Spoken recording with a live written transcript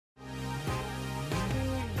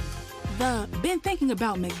The been thinking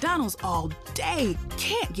about McDonald's all day.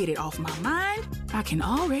 Can't get it off my mind. I can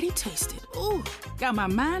already taste it. Ooh, got my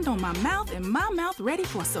mind on my mouth and my mouth ready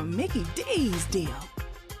for some Mickey D's deal.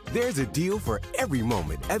 There's a deal for every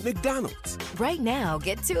moment at McDonald's. Right now,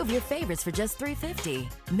 get 2 of your favorites for just $3.50.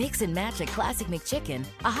 Mix and match a classic McChicken,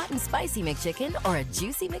 a hot and spicy McChicken, or a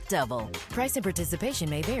juicy McDouble. Price and participation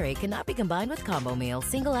may vary. Cannot be combined with combo meal.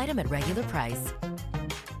 Single item at regular price.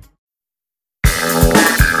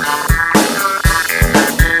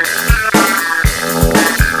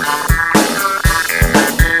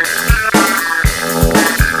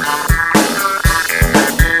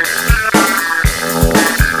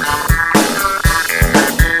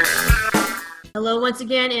 Hello once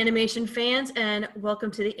again, animation fans, and welcome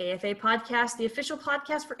to the AFA podcast, the official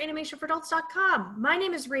podcast for animationforadults.com. My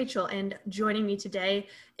name is Rachel, and joining me today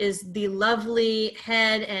is the lovely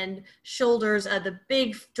head and shoulders of the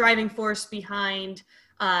big driving force behind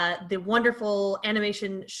the wonderful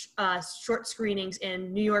animation short screenings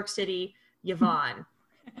in New York City, Yvonne.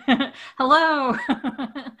 Hello.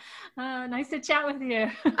 Nice to chat with you.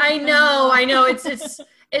 I know.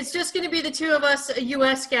 It's just going to be the two of us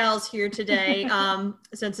U.S. gals here today,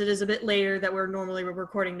 since it is a bit later that we're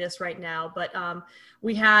recording this right now. But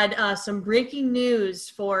we had some breaking news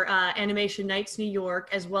for Animation Nights New York,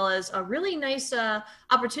 as well as a really nice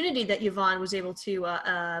opportunity that Yvonne was able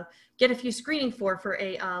to get a few screening for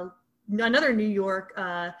another New York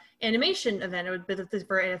animation event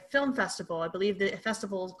for a film festival. I believe the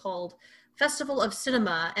festival is called Festival of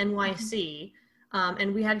Cinema NYC.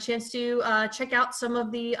 And we had a chance to check out some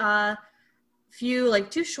of the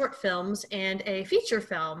two short films and a feature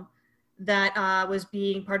film that was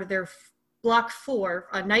being part of their Block 4,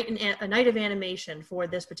 a night of animation for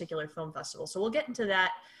this particular film festival. So we'll get into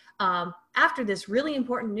that after this really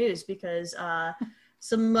important news, because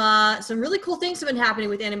some really cool things have been happening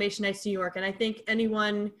with Animation Nights New York, and I think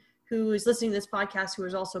anyone who is listening to this podcast who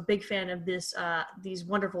is also a big fan of these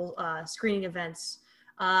wonderful screening events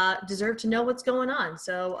deserve to know what's going on.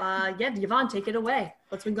 So Yvonne, take it away.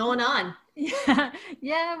 What's been going on?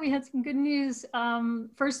 Yeah, we had some good news.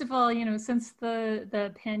 First of all, since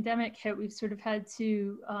the pandemic hit, we've sort of had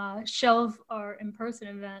to shelve our in-person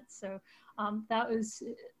events. So that was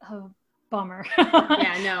a bummer.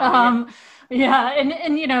 Yeah, and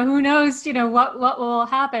who knows, what will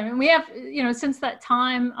happen. And we have, since that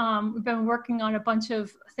time, we've been working on a bunch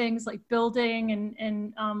of things like building,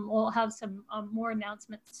 and we'll have some more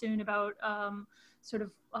announcements soon about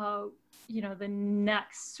the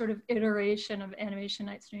next sort of iteration of Animation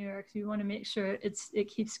Nights New York. So we want to make sure it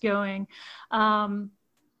keeps going.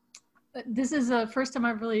 This is the first time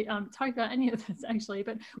I've really talked about any of this, actually,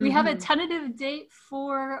 but we have a tentative date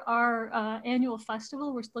for our annual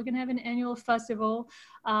festival. We're still going to have an annual festival.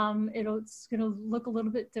 It's going to look a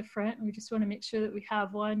little bit different. We just want to make sure that we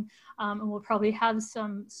have one, and we'll probably have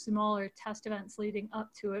some smaller test events leading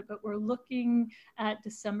up to it, but we're looking at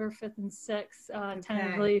December 5th and 6th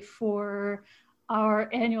tentatively for our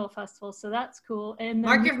annual festival. So that's cool. And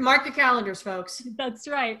mark your calendars, folks. That's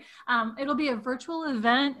right. It'll be a virtual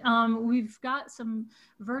event. We've got some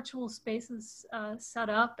virtual spaces set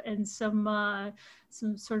up, and some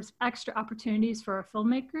sort of extra opportunities for our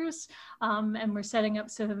filmmakers. And we're setting up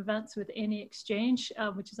some events with Annie Exchange,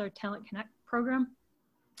 which is our Talent Connect program,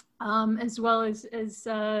 as well as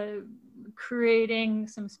creating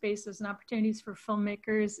some spaces and opportunities for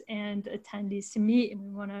filmmakers and attendees to meet. And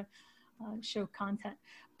we want to show content.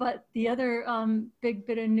 But the other big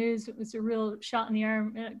bit of news, it was a real shot in the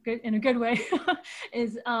arm in a good way,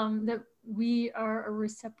 is that we are a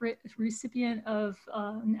recipient of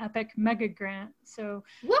an EPIC mega grant. So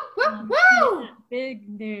woo! Big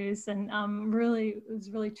news, and it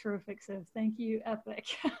was really terrific. So thank you, EPIC.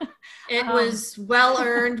 It was well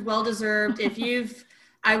earned, well deserved.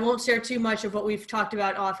 I won't share too much of what we've talked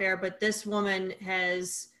about off air, but this woman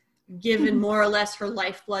has given more or less her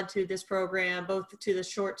lifeblood to this program, both to the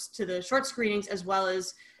short screenings, as well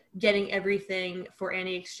as getting everything for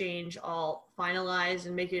Annie Exchange all finalized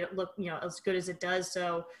and making it look, as good as it does.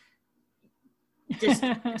 So just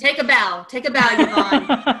take a bow, Yvonne.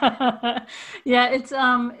 Yeah, it's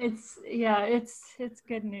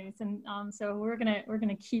good news, and so we're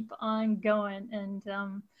gonna keep on going, and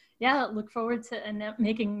look forward to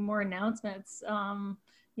making more announcements.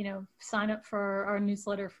 Sign up for our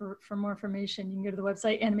newsletter for more information. You can go to the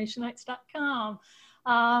website animationnights.com.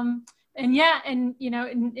 And yeah, and you know,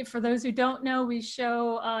 and for those who don't know, we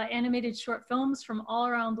show animated short films from all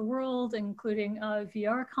around the world, including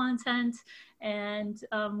VR content, and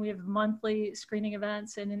we have monthly screening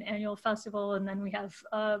events and an annual festival, and then we have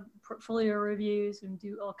portfolio reviews and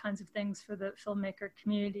do all kinds of things for the filmmaker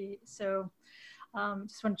community. So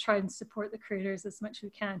just want to try and support the creators as much as we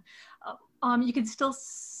can. You can still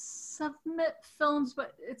submit films,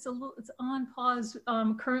 but it's on pause.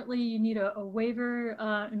 Currently, you need a waiver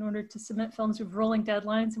in order to submit films with rolling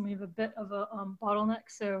deadlines, and we have a bit of a bottleneck.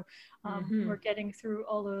 So we're getting through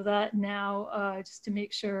all of that now, just to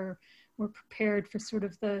make sure we're prepared for sort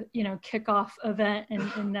of the kickoff event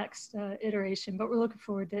and next iteration. But we're looking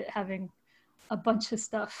forward to having a bunch of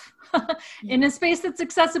stuff in a space that's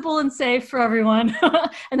accessible and safe for everyone.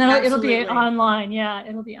 And then it'll be online. Yeah,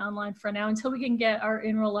 it'll be online for now until we can get our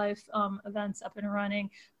in real life events up and running.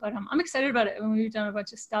 But I'm excited about it. And we've done a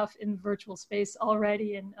bunch of stuff in virtual space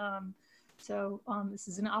already. And so this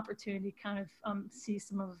is an opportunity to kind of see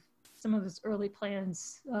some of those early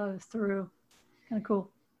plans through. Kind of cool.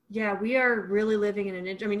 Yeah, we are really living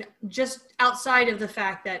in I mean, just outside of the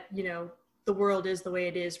fact that, the world is the way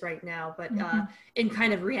it is right now, but in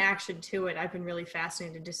kind of reaction to it, I've been really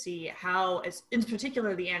fascinated to see how, in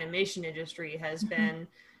particular, the animation industry has been,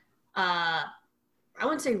 I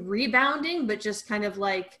wouldn't say rebounding, but just kind of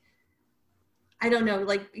like, I don't know,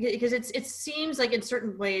 like, because it seems like in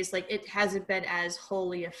certain ways, like it hasn't been as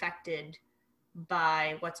wholly affected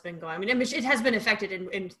by what's been going on. I mean, it has been affected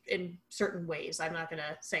in certain ways. I'm not going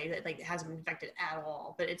to say that like it hasn't been affected at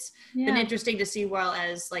all, but it's been interesting to see, well,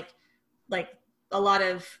 as like a lot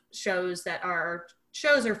of shows or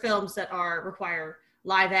films that require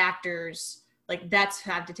live actors, like that's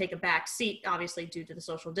had to take a back seat, obviously due to the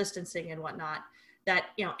social distancing and whatnot, that,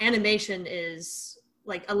 animation is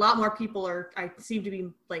like a lot more people I seem to be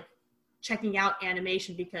like checking out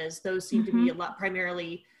animation because those seem to be a lot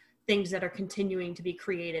primarily things that are continuing to be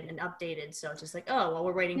created and updated. So it's just like, oh, well,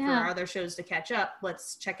 we're waiting for our other shows to catch up.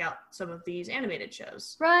 Let's check out some of these animated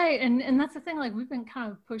shows. Right. And that's the thing, like we've been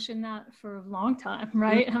kind of pushing that for a long time,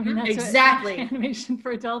 right? I mean, that's exactly. Animation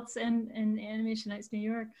for Adults and Animation Nights New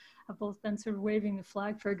York have both been sort of waving the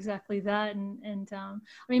flag for exactly that. And I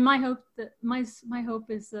mean, my hope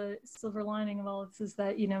is the silver lining of all of this is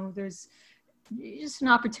that, there's just an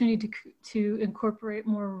opportunity to incorporate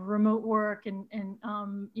more remote work and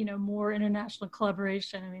more international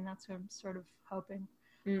collaboration. I mean, that's what I'm sort of hoping.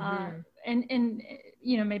 And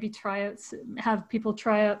maybe have people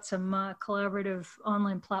try out some collaborative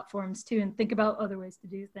online platforms too, and think about other ways to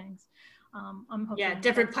do things. I'm hoping.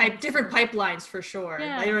 Different pipelines for sure.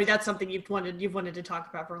 Yeah. That's something you've wanted to talk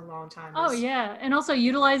about for a long time. Oh yeah, and also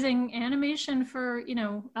utilizing animation for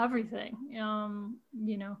everything.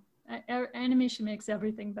 Animation makes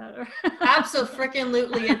everything better.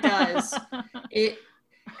 Absolutely, it does. It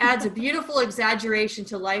adds a beautiful exaggeration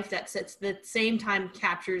to life that at the same time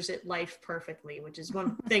captures life perfectly, which is one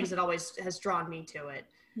of the things that always has drawn me to it.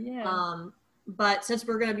 Yeah. But since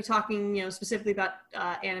we're going to be talking, specifically about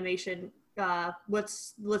animation,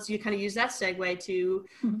 let's you kind of use that segue to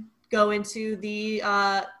go into the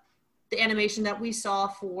animation that we saw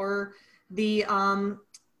for the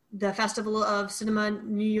Festival of Cinema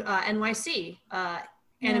NYC, A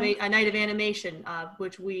Night of Animation,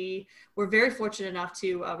 which we were very fortunate enough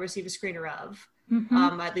to receive a screener of,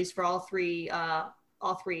 at least for all three,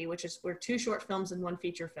 which were 2 short films and 1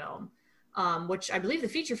 feature film, which I believe the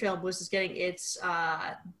feature film was getting its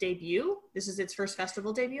debut. This is its first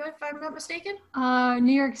festival debut, if I'm not mistaken.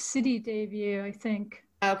 New York City debut, I think.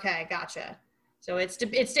 Okay, gotcha. So it's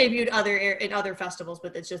debuted in other festivals,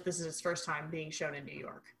 but this is its first time being shown in New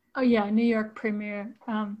York. Oh yeah, New York premiere.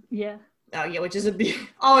 Yeah. Oh yeah, which is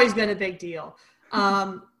always been a big deal.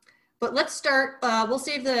 But let's start. We'll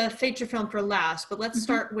save the feature film for last, but let's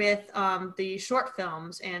start with the short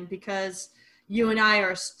films. And because you and I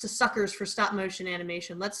are suckers for stop motion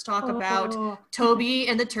animation, let's talk about Toby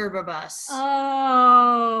and the Turbo Bus.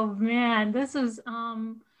 Oh man, this is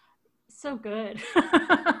so good.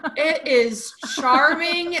 It is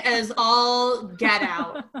charming as all get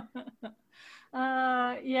out.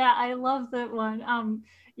 Yeah, I love that one.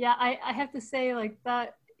 I have to say, like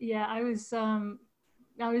that. Yeah, I was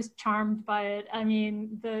charmed by it. I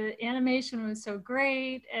mean, the animation was so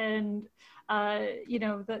great, and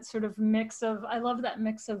that sort of mix of, I love that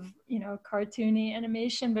mix of cartoony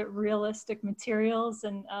animation but realistic materials,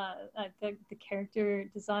 and the character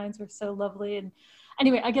designs were so lovely. And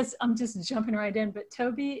anyway, I guess I'm just jumping right in, but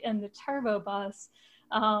Toby and the Turbo Bus.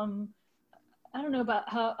 I don't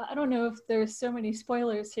know if there's so many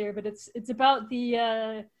spoilers here, but it's about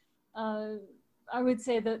the I would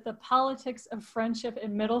say that the politics of friendship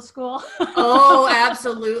in middle school. Oh,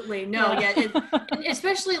 absolutely. No, Yeah.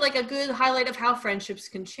 Especially like a good highlight of how friendships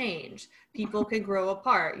can change. People can grow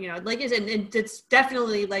apart, you know, like I said, and it's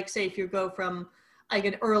definitely like, say, if you go from like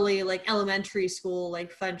an early, like elementary school,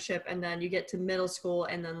 like friendship, and then you get to middle school,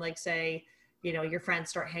 and then like, say, you know, your friends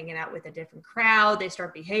start hanging out with a different crowd, they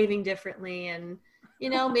start behaving differently, and, you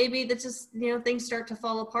know, maybe that's just, you know, things start to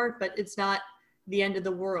fall apart, but it's not the end of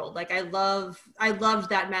the world. Like I loved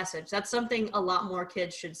that message. That's something a lot more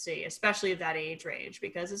kids should see, especially at that age range,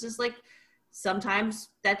 because it's just like, sometimes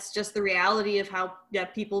that's just the reality of how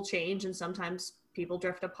people change, and sometimes people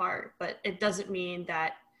drift apart, but it doesn't mean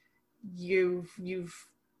that there's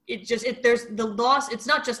the loss. It's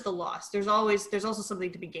not just the loss. There's also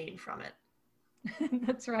something to be gained from it.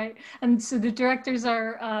 That's right. And so the directors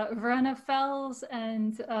are Verena Fells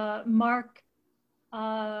and Mark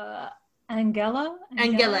Angela.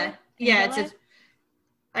 Yeah,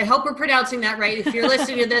 I hope we're pronouncing that right. If you're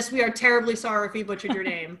listening to this, we are terribly sorry if we butchered your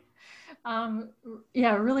name.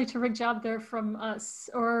 Yeah, really terrific job. They're from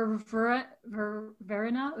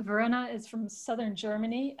Verena is from southern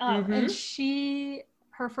Germany, and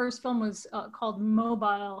her first film was called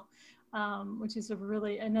Mobile, which is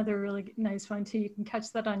another really nice one too. You can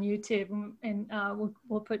catch that on YouTube, and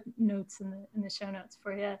we'll put notes in the show notes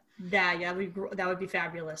for you. Yeah, that would be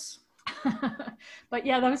fabulous. But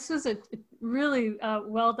yeah, this was a really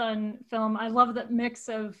well done film. I love that mix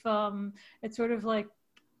of it's sort of like,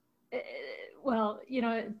 well, you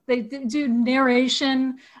know, they do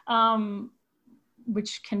narration,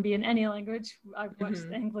 which can be in any language. I've watched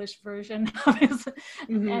the English version, obviously,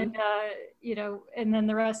 and you know, and then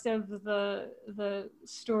the rest of the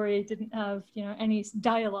story didn't have, you know, any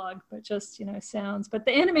dialogue, but just, you know, sounds. But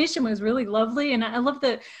the animation was really lovely, and I love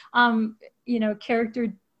the you know,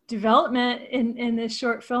 character development in this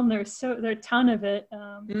short film. There's a ton of it.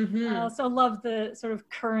 I also love the sort of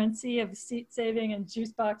currency of seat saving and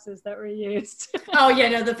juice boxes that were used. Oh yeah,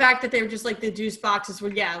 no, the fact that they were just like the juice boxes were,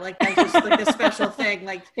 like that's just like a special thing.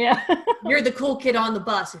 Like, yeah, you're the cool kid on the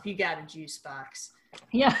bus if you got a juice box.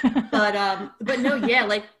 Yeah. But no, yeah,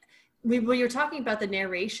 like when you're talking about the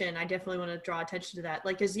narration, I definitely want to draw attention to that.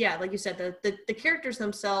 Like, cause yeah, like you said, the characters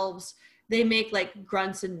themselves, they make like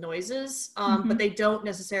grunts and noises, but they don't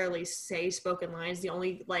necessarily say spoken lines. The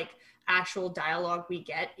only like actual dialogue we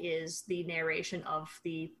get is the narration of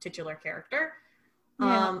the titular character.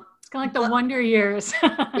 Yeah. It's kind of like the Wonder Years.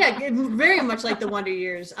 Yeah, very much like the Wonder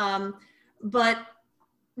Years. But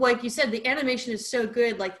like you said, the animation is so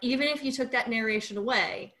good. Like, even if you took that narration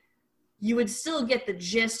away, you would still get the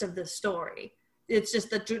gist of the story. It's just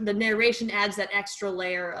that the narration adds that extra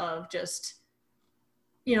layer of just,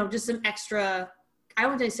 you know, just some extra, I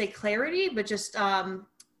wouldn't say clarity, but just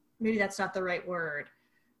maybe that's not the right word,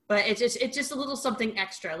 but it's just a little something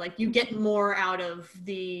extra. Like, you get more out of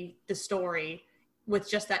the story with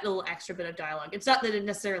just that little extra bit of dialogue. It's not that it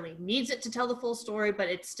necessarily needs it to tell the full story, but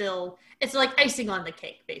it's like icing on the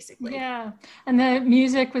cake, basically. Yeah, and the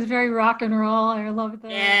music was very rock and roll. I loved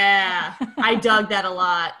that. Yeah, I dug that a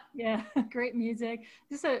lot. Yeah, great music.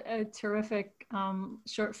 Just a terrific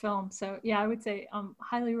short film. So yeah, I would say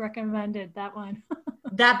highly recommended that one.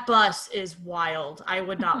 That bus is wild. I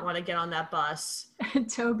would not want to get on that bus.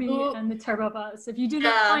 Toby and the Turbo Bus. If you do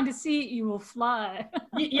not find a seat, you will fly.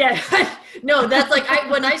 Yeah. No, that's like,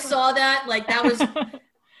 when I saw that, like, that was,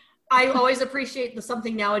 I always appreciate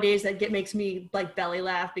something nowadays that makes me like belly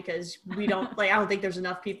laugh, because we don't like, I don't think there's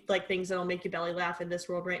enough people like things that'll make you belly laugh in this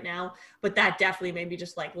world right now. But that definitely made me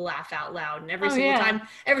just like laugh out loud. And every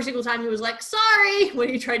single time he was like, sorry, when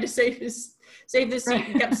he tried to save the seat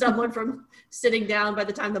and kept someone from sitting down by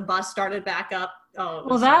the time the bus started back up. Oh,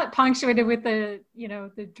 well, that punctuated with the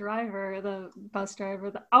bus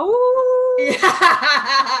driver,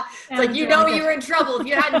 yeah. It's like, you know, you were in trouble if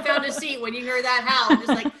you hadn't found a seat when you heard that howl. Just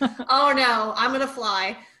like, oh no, I'm gonna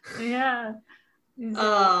fly. Yeah.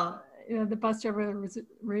 The bus driver was a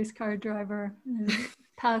race car driver.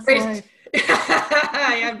 Past life.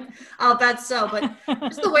 I'll bet so. But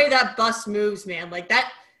just the way that bus moves, man, like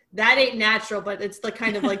that ain't natural, but it's the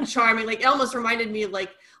kind of like charming, like it almost reminded me of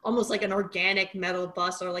like almost like an organic metal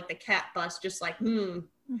bus, or like the Cat bus, just like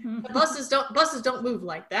buses don't move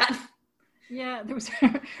like that. Yeah, there was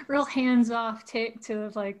a real hands-off take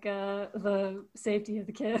to like the safety of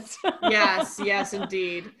the kids. Yes,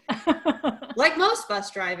 indeed. Like most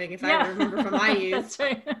bus driving, if I remember from my youth. That's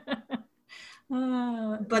right.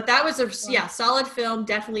 But that was a solid film.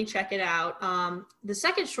 Definitely check it out. The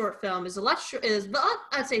second short film is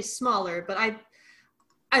I'd say smaller, but I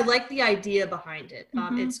like the idea behind it.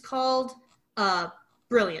 It's called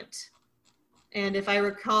Brilliant. And if I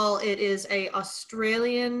recall, it is a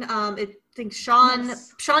Australian, I think Sean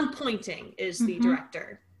Pointing is the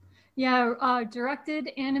director. Yeah,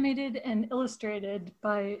 directed, animated, and illustrated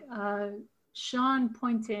by Sean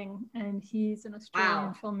Pointing, and he's an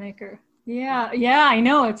Australian filmmaker. Yeah, I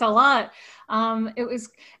know, it's a lot. It's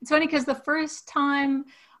funny because the first time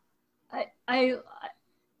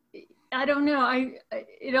I don't know,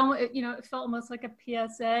 it felt almost like a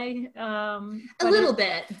PSA. A little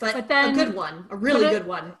bit, but then, a good one, a really good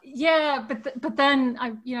one. Yeah, but then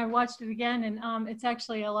I watched it again, and it's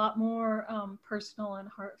actually a lot more personal and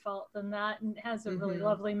heartfelt than that, and it has a really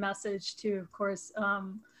lovely message too. Of course,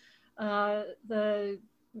 what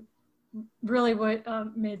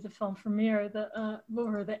made the film for me are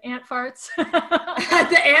the ant farts.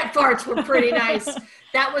 The ant farts were pretty nice.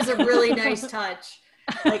 That was a really nice touch.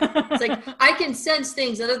 It's like I can sense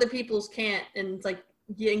things that other people's can't, and it's like,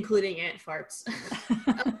 yeah, including ant farts.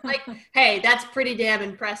 Like, hey, that's pretty damn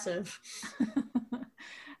impressive.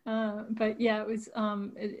 But yeah, it was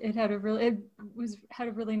it had a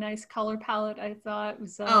really nice color palette. I thought it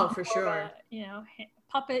was for sure,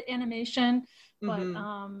 puppet animation, but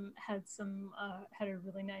had a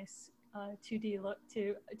really nice 2D look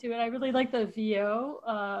to it. I really like the VO.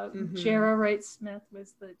 Jara Wright Smith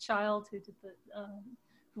was the child who did the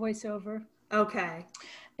voiceover. Okay.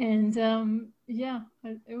 And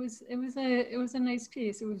it was a nice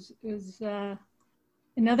piece. It was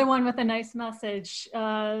another one with a nice message.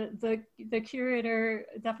 The curator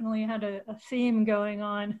definitely had a theme going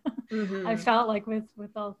on. I felt like with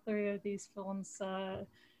all three of these films.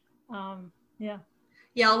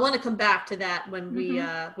 Yeah, I'll want to come back to that when we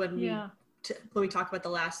talk about the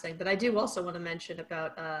last thing. But I do also want to mention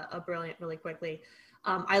about A Brilliant really quickly.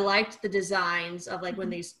 I liked the designs of like when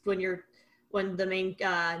the main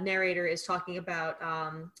narrator is talking about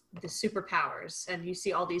the superpowers, and you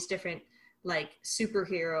see all these different like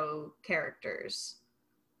superhero characters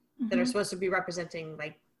that are supposed to be representing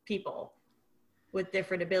like people with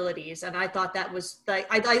different abilities, and I thought that was like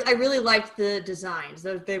I really liked the designs.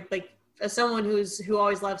 They're like, as someone who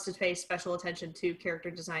always loves to pay special attention to character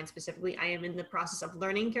design specifically, I am in the process of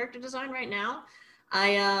learning character design right now.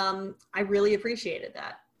 I really appreciated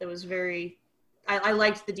that. It was I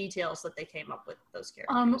liked the details that they came up with those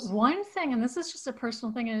characters. One thing, and this is just a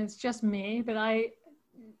personal thing, and it's just me, but I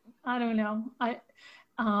don't know.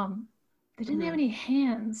 They didn't have any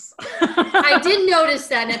hands. I did notice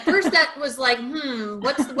that. And at first that was like,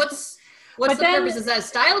 what's the purpose? Is that a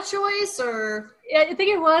style choice or? Yeah, I think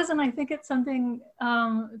it was, and I think it's something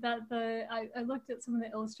that I looked at some of the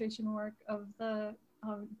illustration work of the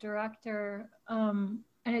director, and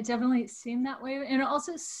it definitely seemed that way. And it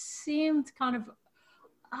also seemed kind of,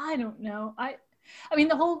 I don't know. I mean,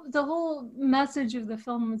 the whole message of the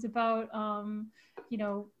film was about,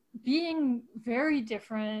 being very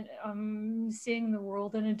different, seeing the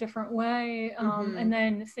world in a different way, and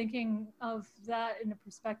then thinking of that in a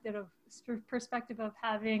perspective of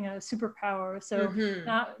having a superpower. So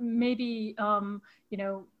that maybe,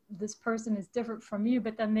 this person is different from you,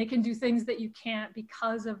 but then they can do things that you can't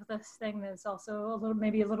because of this thing that's also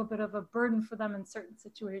maybe a little bit of a burden for them in certain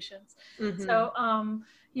situations. So,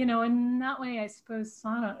 in that way, I suppose,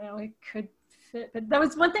 I don't know, it could fit. But that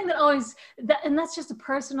was one thing and that's just a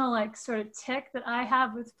personal, like, sort of tick that I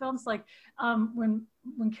have with films, like when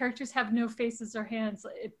characters have no faces or hands,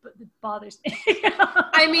 it bothers me.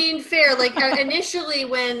 I mean, fair. Like initially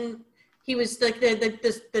when he was like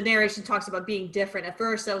the narration talks about being different. At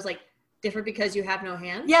first, I was like, different because you have no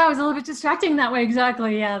hands? Yeah, it was a little bit distracting that way.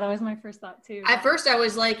 Exactly. Yeah, that was my first thought too. At first, I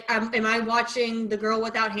was like, am I watching The Girl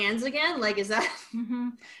Without Hands again? Like, is that?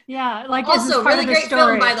 Yeah. Like, also, really great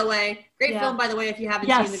film, by the way. Great film, by the way, if you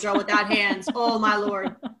haven't seen The Girl Without Hands. Oh my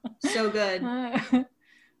Lord, so good.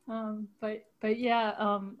 But yeah,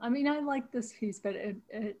 I mean, I like this piece, but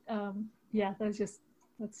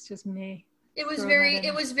that's just me. It was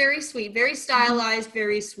very sweet, very stylized,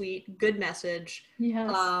 very sweet, good message.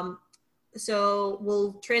 Yes. So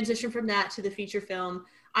we'll transition from that to the feature film.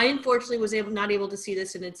 I unfortunately was not able to see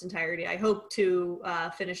this in its entirety. I hope to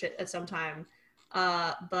finish it at some time.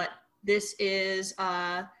 But this is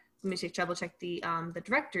let me double check the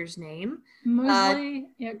director's name.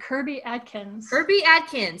 Mosley, Kirby Adkins. Kirby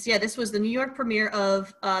Adkins. Yeah, this was the New York premiere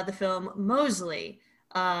of the film Mosley.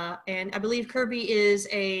 And I believe Kirby is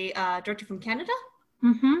a director from Canada.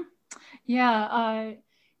 Yeah,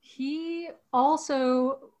 he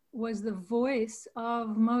also was the voice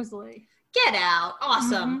of Mosley. Get out!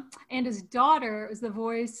 Awesome. And his daughter is the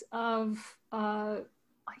voice of I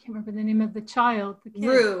can't remember the name of the child. The kid.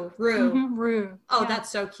 Rue. Rue. Oh, that's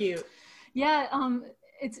so cute. Yeah.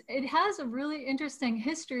 It has a really interesting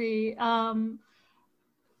history.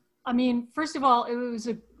 I mean, first of all, it was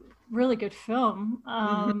a really good film.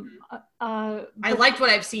 I liked what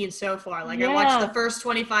I've seen so far. Like, I watched the first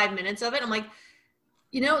 25 minutes of it. I'm like,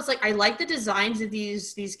 it's like, I like the designs of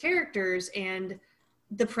these characters, and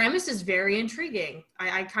the premise is very intriguing.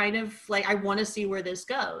 I kind of like, I want to see where this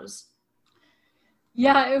goes.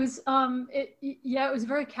 Yeah, it was it was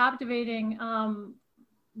very captivating.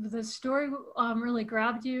 The story really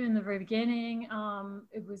grabbed you in the very beginning.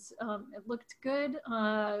 It looked good,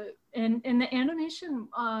 and the animation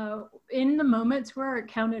in the moments where it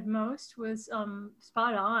counted most was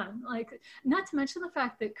spot on. Like, not to mention the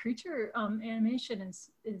fact that creature animation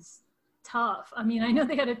is tough. I mean, I know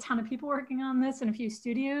they had a ton of people working on this in a few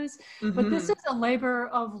studios, but this is a labor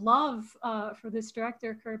of love for this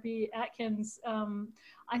director, Kirby Atkins.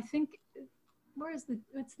 I think, what's the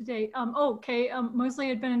date? Mosley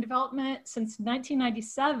had been in development since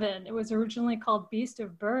 1997. It was originally called Beast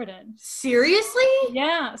of Burden. Seriously?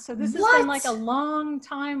 Yeah, so this has been like a long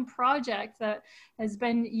time project that has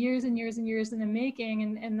been years and years and years in the making,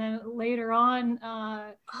 and then later on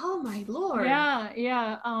oh my Lord.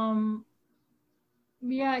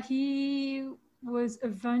 He was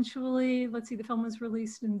eventually, the film was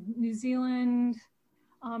released in New Zealand.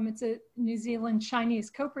 It's a New Zealand Chinese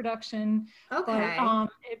co-production. Okay. But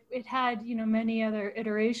it had, many other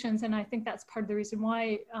iterations, and I think that's part of the reason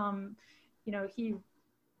why,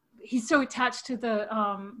 he's so attached to the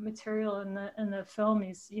material in the film.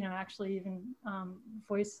 He's, actually even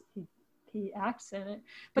he acts in it.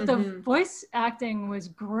 But the voice acting was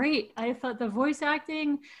great. I thought the voice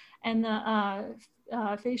acting and the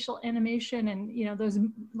facial animation and those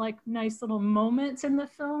like nice little moments in the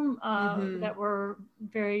film that were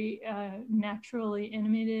very naturally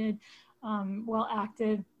animated, well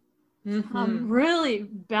acted, really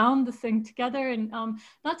bound the thing together. And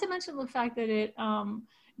not to mention the fact that it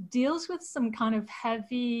deals with some kind of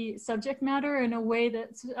heavy subject matter in a way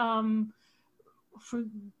that's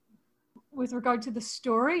with regard to the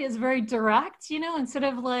story is very direct, instead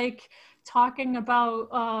of like talking about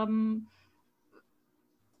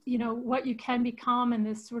what you can become in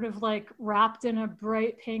this sort of like wrapped in a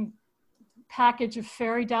bright pink package of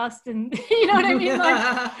fairy dust, and you know what I mean?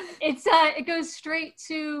 Like, it goes straight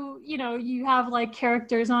to, you have like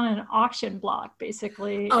characters on an auction block,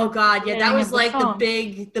 basically. Oh God, yeah, that was like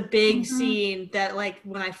the big scene that, like,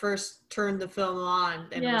 when I first turned the film on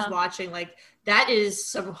and was watching, like, that is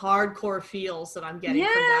some hardcore feels that I'm getting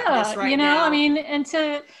from this right now. I mean, and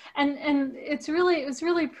it was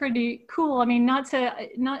really pretty cool. I mean, I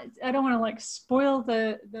don't want to like spoil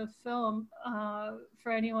the film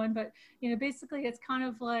for anyone, but basically it's kind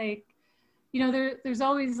of like, there's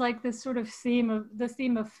always like this sort of theme of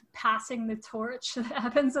passing the torch that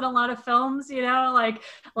happens in a lot of films,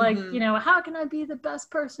 how can I be the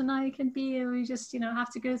best person I can be? And we just,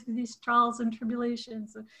 have to go through these trials and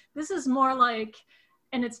tribulations. This is more like,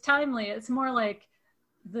 and it's timely, it's more like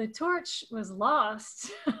the torch was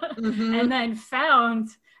lost and then found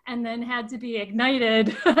and then had to be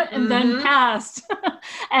ignited and then passed.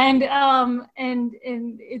 and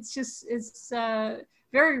it's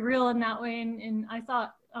very real in that way, and I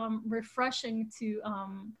thought refreshing to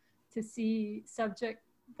see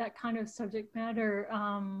that kind of subject matter,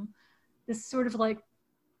 this sort of like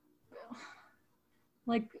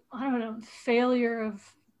I don't know, failure of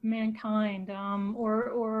mankind,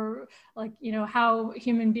 or like how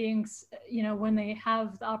human beings when they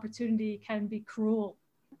have the opportunity can be cruel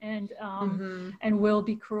and will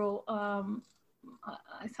be cruel.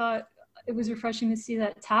 I thought it was refreshing to see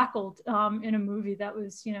that tackled in a movie that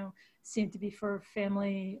was, seemed to be for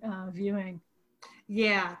family viewing.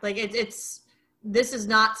 Yeah, like this is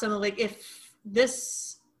not something like, if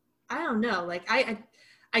this, I don't know, like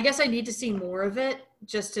I guess I need to see more of it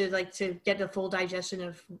just to get the full digestion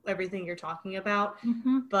of everything you're talking about.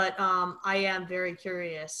 But I am very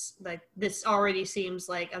curious. Like, this already seems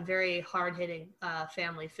like a very hard-hitting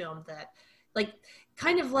family film that, like,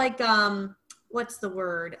 kind of like what's the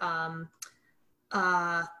word? Oh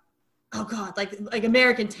God, like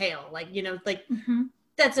American Tail, like,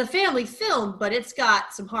 that's a family film, but it's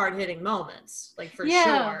got some hard-hitting moments, like, for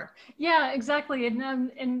sure. Yeah, exactly.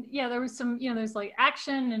 And yeah, there was some, there's like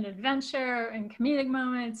action and adventure and comedic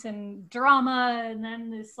moments and drama, and then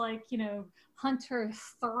this like, hunter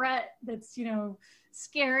threat that's,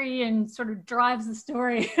 scary and sort of drives the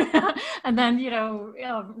story. And then,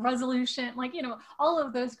 resolution, like, all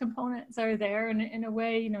of those components are there in a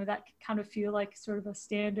way, that can kind of feel like sort of a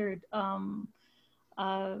standard,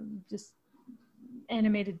 just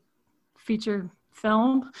animated feature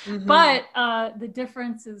film. But the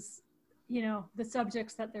difference is, the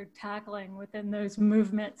subjects that they're tackling within those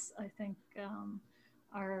movements, I think,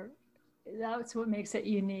 that's what makes it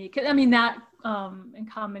unique. I mean, that in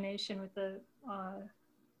combination with the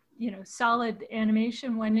solid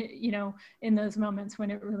animation when in those moments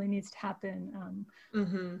when it really needs to happen,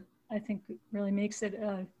 I think it really makes it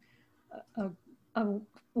a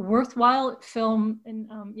worthwhile film. And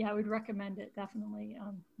I would recommend it, definitely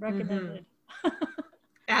recommended.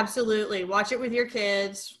 Absolutely, watch it with your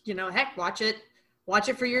kids. Heck, watch it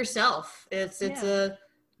for yourself. It's a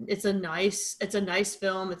nice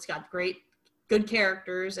film. It's got good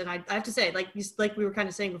characters, and I have to say, like we were kind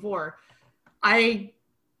of saying before,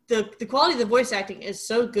 the quality of the voice acting is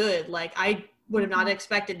so good. Like, I would have not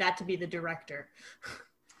expected that to be the director.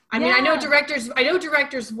 I mean, I know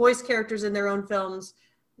directors voice characters in their own films,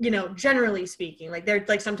 generally speaking. Like, they're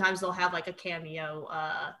like, sometimes they'll have like a cameo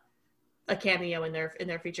in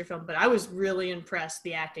their feature film, but I was really impressed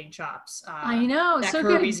the acting chops. I know, that so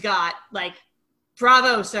Kirby's good. Got. Like,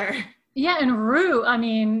 bravo, sir. Yeah, and Rue, I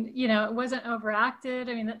mean, it wasn't overacted.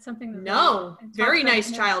 I mean, that's something that very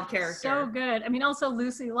nice child character. So good. I mean, also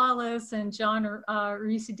Lucy Lawless and John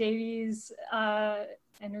Reese Davies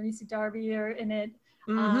and Reese Darby are in it.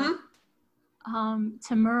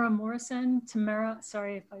 Tamara Morrison.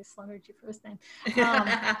 Sorry if I slaughtered your first name.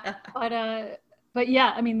 But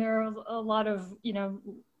yeah, I mean, there are a lot of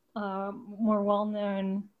more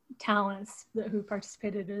well-known talents who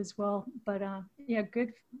participated as well. But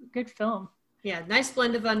good film. Yeah, nice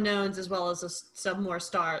blend of unknowns as well as some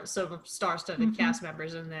star-studded cast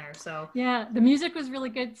members in there. So yeah, the music was really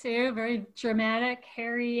good too. Very dramatic.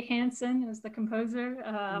 Harry Hansen was the composer.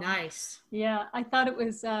 Nice. Yeah, I thought it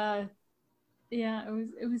was.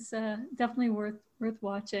 It was definitely worth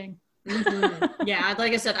watching. Yeah,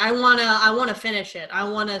 like I said, I wanna finish it. I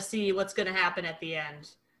wanna see what's gonna happen at the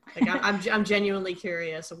end. Like, I'm genuinely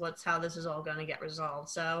curious of how this is all gonna get resolved.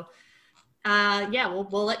 So,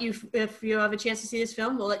 we'll let you, if you have a chance to see this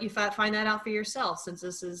film, we'll let you find that out for yourself, since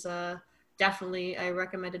this is definitely a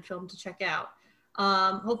recommended film to check out.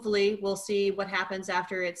 Hopefully, we'll see what happens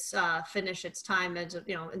after it's finished its time as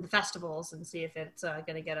in the festivals, and see if it's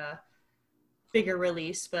gonna get a bigger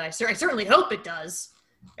release. But I certainly hope it does.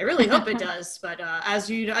 I really hope it does. But as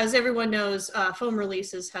everyone knows, film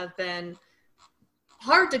releases have been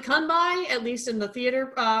hard to come by, at least in the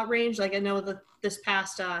theater range. Like, I know this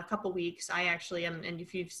past couple weeks, I actually am, and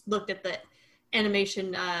if you've looked at the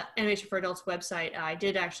Animation for Adults website, I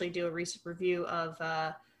did actually do a recent review of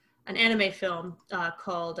an anime film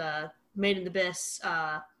called Made in the Abyss.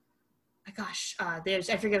 I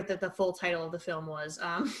forget what the full title of the film was.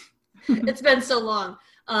 It's been so long.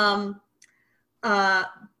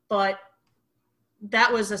 But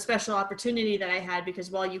that was a special opportunity that I had,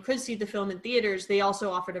 because while you could see the film in theaters, they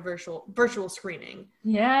also offered a virtual screening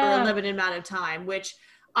for a limited amount of time, which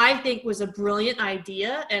I think was a brilliant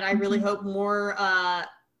idea. And I really hope more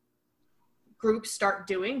groups start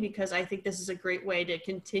doing, because I think this is a great way to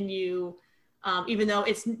continue, even though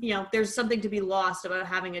it's, there's something to be lost about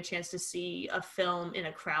having a chance to see a film in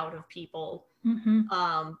a crowd of people.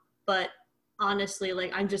 But honestly,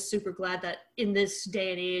 like, I'm just super glad that in this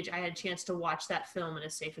day and age, I had a chance to watch that film in a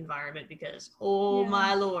safe environment, because,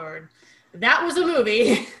 my Lord, that was a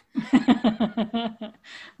movie.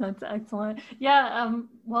 That's excellent. Yeah.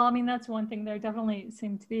 Well, I mean, that's one thing. There definitely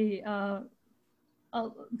seem to be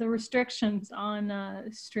the restrictions on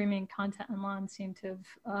streaming content online seem to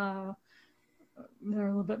have, they're a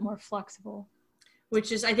little bit more flexible.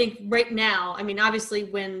 Which is, I think, right now, I mean, obviously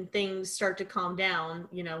when things start to calm down,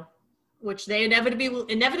 which they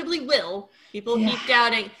inevitably will. People keep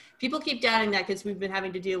doubting that, because we've been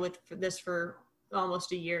having to deal with this for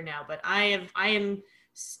almost a year now. But I am,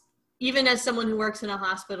 even as someone who works in a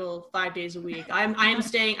hospital 5 days a week, I am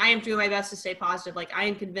doing my best to stay positive. Like, I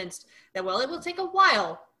am convinced that while it will take a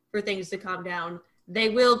while for things to calm down, they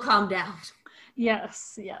will calm down.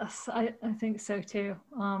 Yes, I think so too.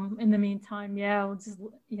 In the meantime, we'll just,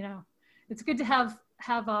 it's good to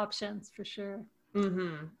have options for sure.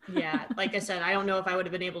 Yeah, like I said, I don't know if I would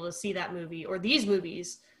have been able to see that movie or these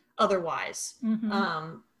movies otherwise,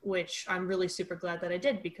 which I'm really super glad that I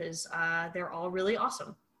did, because they're all really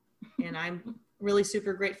awesome. And I'm really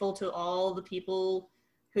super grateful to all the people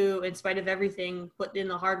who, in spite of everything, put in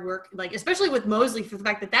the hard work, like, especially with Mosley, for the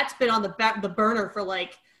fact that that's been on the burner for,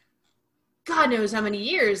 like, God knows how many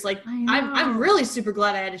years. Like, I'm really super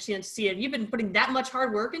glad I had a chance to see it. You've been putting that much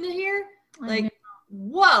hard work into here? Like,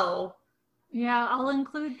 whoa. Yeah, I'll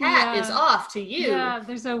include the hat is off to you. Yeah,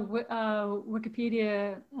 there's a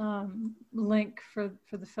Wikipedia link for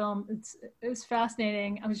the film. It was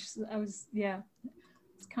fascinating. It's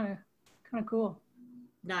kind of cool.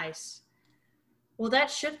 Nice. Well,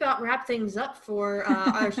 that should about wrap things up for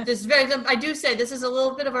I do say this is a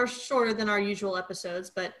little bit of our shorter than our usual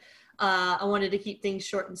episodes, but I wanted to keep things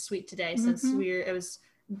short and sweet today since it was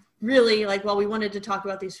really like, while we wanted to talk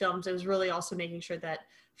about these films, it was really also making sure that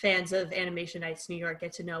fans of Animation Nights New York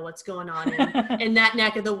get to know what's going on in that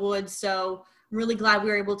neck of the woods. So I'm really glad we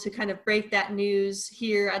were able to kind of break that news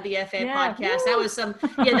here at the FA podcast. Woo! That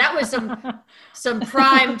was some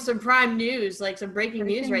prime news, like some breaking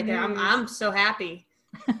news right there. I'm so happy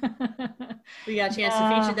we got a chance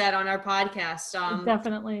to feature that on our podcast.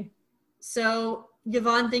 Definitely. So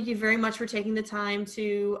Yvonne, thank you very much for taking the time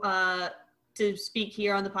to speak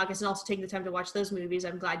here on the podcast and also taking the time to watch those movies.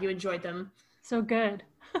 I'm glad you enjoyed them. So good.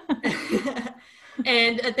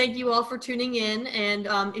 And thank you all for tuning in. And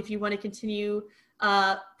if you want to continue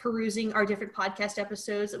perusing our different podcast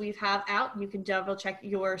episodes that we have out, you can double check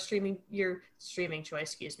your streaming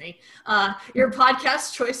choice, your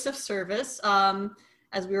podcast choice of service,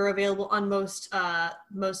 as we are available on most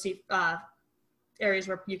areas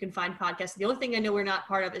where you can find podcasts. The only thing I know we're not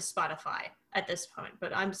part of is Spotify at this point,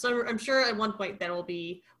 but I'm sure at one point that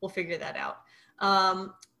we'll figure that out.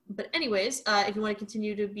 But anyways, if you want to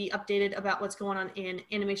continue to be updated about what's going on in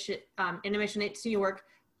Animation Nights New York,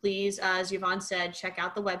 please, as Yvonne said, check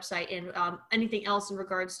out the website and anything else in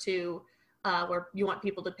regards to where you want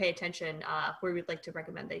people to pay attention, where we'd like to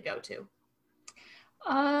recommend they go to.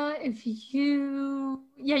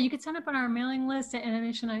 You could sign up on our mailing list at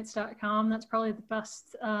animationnights.com. That's probably the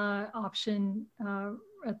best option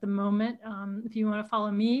at the moment. If you want to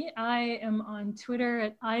follow me, I am on Twitter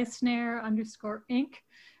at @isnare_inc.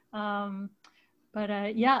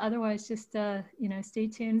 Otherwise just, stay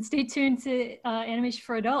tuned to Animation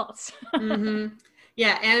for Adults. Mm-hmm.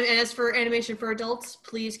 Yeah. And as for Animation for Adults,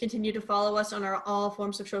 please continue to follow us on all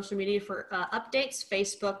forms of social media for updates: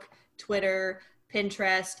 Facebook, Twitter,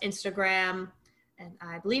 Pinterest, Instagram, and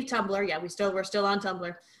I believe Tumblr. Yeah, we're still on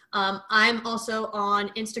Tumblr. I'm also on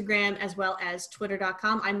Instagram as well as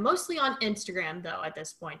Twitter.com. I'm mostly on Instagram though at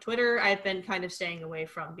this point. Twitter I've been kind of staying away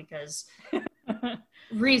from because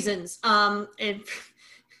reasons.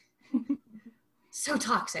 So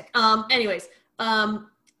toxic. Anyways, my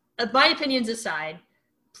opinions aside,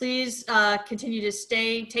 please continue to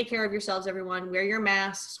take care of yourselves, everyone. Wear your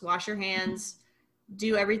masks, wash your hands,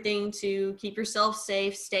 do everything to keep yourself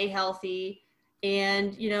safe, stay healthy.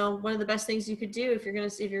 And, one of the best things you could do if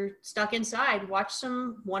you're stuck inside, watch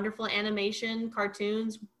some wonderful animation,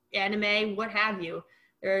 cartoons, anime, what have you.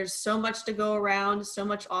 There's so much to go around, so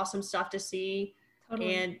much awesome stuff to see.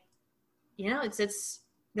 Totally. And,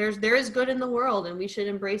 there is good in the world and we should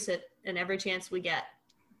embrace it in every chance we get.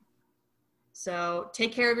 So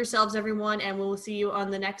take care of yourselves, everyone, and we'll see you on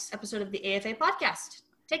the next episode of the AFA podcast.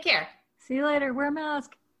 Take care. See you later. Wear a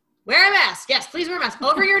mask. Wear a mask. Yes, please wear a mask.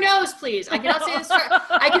 Over your nose, please. I cannot say this.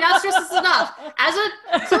 I cannot stress this enough. As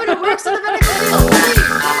someone who works in the medical field,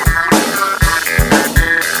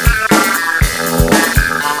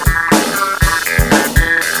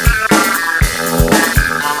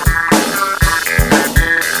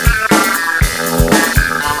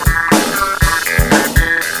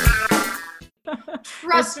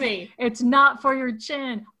 trust me. It's not for your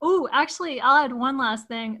chin. Oh, actually, I'll add one last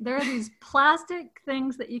thing. There are these plastic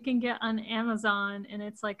things that you can get on Amazon, and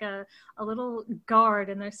it's like a little guard,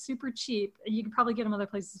 and they're super cheap. You can probably get them other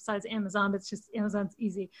places besides Amazon, but it's just Amazon's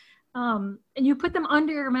easy. And you put them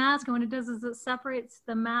under your mask, and what it does is it separates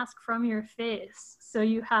the mask from your face, so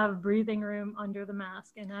you have breathing room under the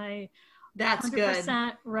mask. And that's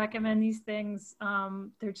 100% recommend these things.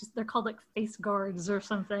 They're called like face guards or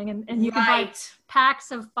something, and you can buy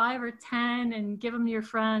packs of 5 or 10 and give them to your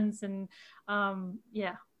friends. And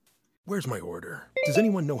yeah. Where's my order? Does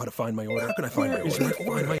anyone know how to find my order? How can I find my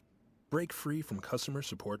order? Break free from customer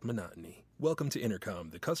support monotony. Welcome to Intercom,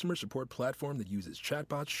 the customer support platform that uses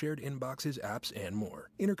chatbots, shared inboxes, apps, and more.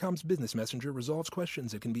 Intercom's business messenger resolves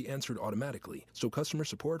questions that can be answered automatically, so customer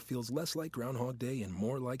support feels less like Groundhog Day and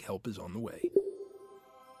more like help is on the way.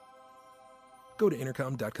 Go to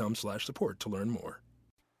intercom.com/support to learn more.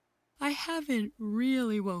 I haven't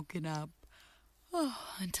really woken up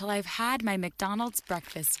until I've had my McDonald's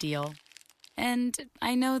breakfast deal. And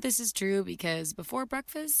I know this is true because before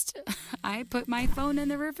breakfast, I put my phone in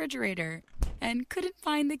the refrigerator and couldn't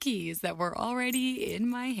find the keys that were already in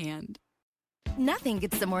my hand. Nothing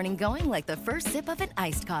gets the morning going like the first sip of an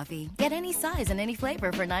iced coffee. Get any size and any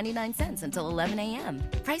flavor for 99 cents until 11 a.m.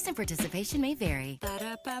 Price and participation may vary.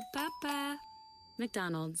 Ba-da-ba-ba-ba.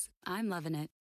 McDonald's. I'm loving it.